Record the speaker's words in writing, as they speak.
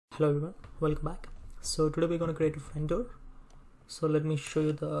Hello everyone, welcome back. So today we're going to create a front door. So let me show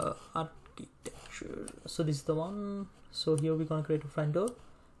you the architecture. So this is the one. So here we're going to create a front door,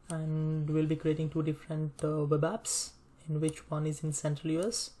 and we'll be creating two different web apps, in which one is in Central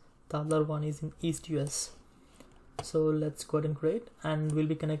US, the other one is in East US. So let's go ahead and create, and we'll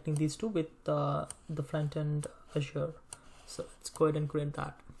be connecting these two with the front end Azure. So let's go ahead and create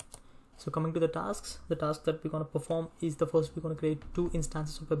that. So coming to the tasks that we're going to perform is, the first we're going to create two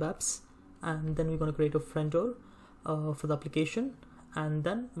instances of web apps, and then we're going to create a front door for the application, and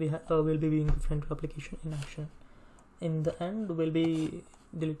then we'll be viewing the front door application in action. In the end, we'll be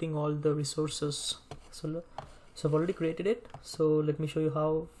deleting all the resources. So I've already created it. So let me show you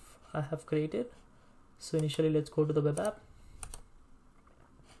how I have created. So initially, let's go to the web app.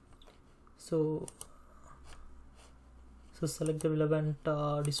 So select the relevant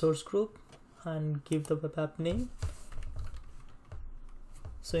resource group and give the web app name.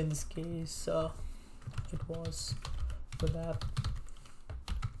 So in this case, it was web app.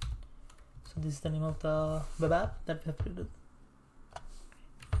 So this is the name of the web app that we have created.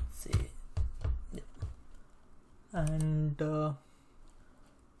 Let's see, yeah. And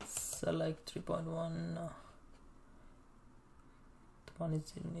select 3.1. The one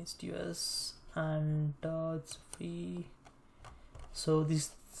is in East US, and it's free. So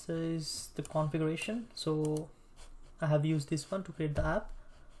this is the configuration. So I have used this one to create the app.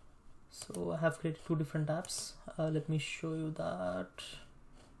 So I have created two different apps. Let me show you that.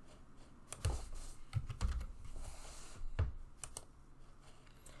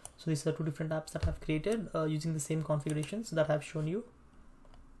 So these are two different apps that I've created using the same configurations that I've shown you.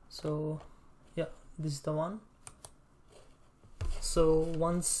 So yeah, this is the one. So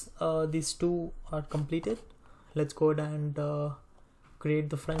once these two are completed, let's go ahead and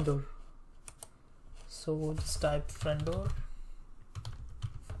create the front door. So just type front door.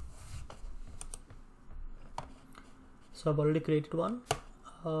 So I've already created one.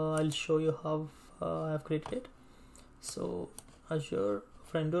 I'll show you how I've created it. So Azure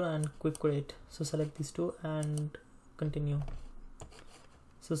Front Door and quick create. So select these two and continue.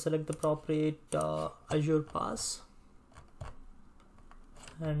 So select the appropriate Azure pass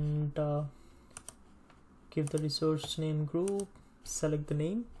and give the resource name group. Select the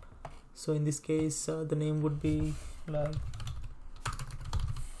name. So in this case, the name would be like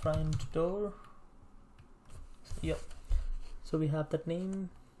front door. Yeah. So we have that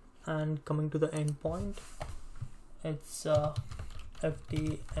name, and coming to the endpoint, it's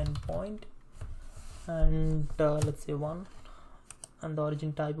FT endpoint, and let's say 1, and the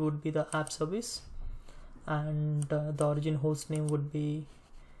origin type would be the app service, and the origin host name would be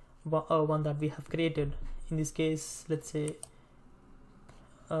one that we have created. In this case, let's say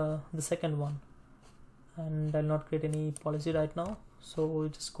the second one, and I'll not create any policy right now, so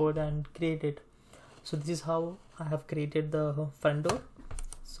just go ahead and create it. So this is how I have created the front door.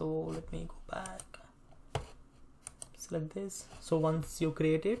 So let me go back, select this. So once you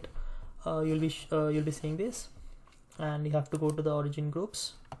create it, you'll be seeing this, and you have to go to the origin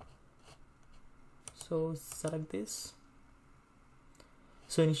groups. So select this.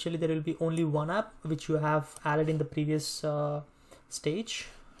 So initially there will be only one app which you have added in the previous stage.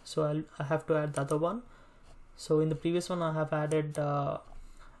 So I have to add the other one. So in the previous one I have added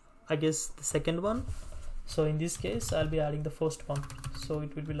I guess the second one. So in this case I'll be adding the first one. So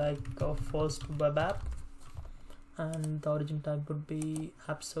it will be like first web app, and the origin type would be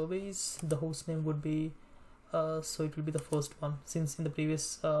app service. The host name would be so it will be the first one, since in the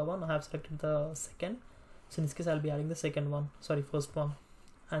previous one I have selected the second. So in this case I'll be adding the first one,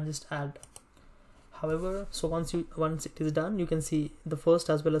 and just add. However, so once it is done, you can see the first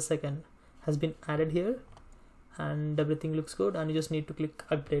as well as second has been added here, and everything looks good, and you just need to click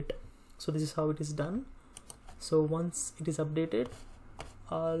update. So this is how it is done. So once it is updated,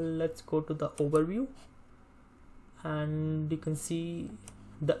 let's go to the overview, and you can see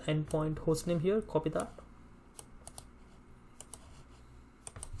the endpoint hostname here. Copy that,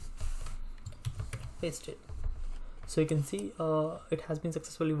 paste it. So you can see it has been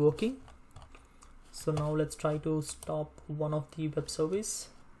successfully working. So now let's try to stop one of the web service.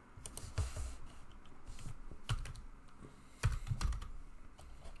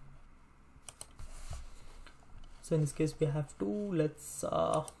 So in this case we have two. Let's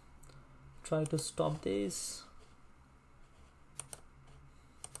try to stop this.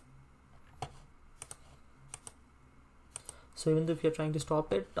 So even though if you're trying to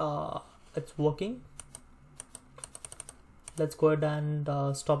stop it, it's working. Let's go ahead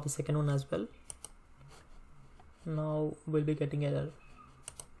and stop the second one as well. Now we'll be getting error.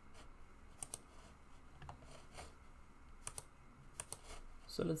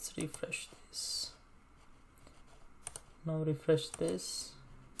 So let's refresh this. Now refresh this.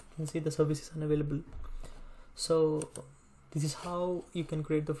 You can see the service is unavailable. So this is how you can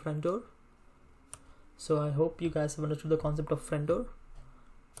create the front door. So I hope you guys have understood the concept of front door.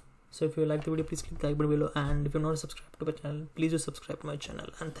 So if you like the video, please click the like button below, and if you're not subscribed to my channel, please do subscribe to my channel.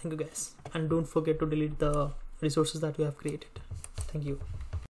 And thank you guys, and don't forget to delete the resources that you have created. Thank you.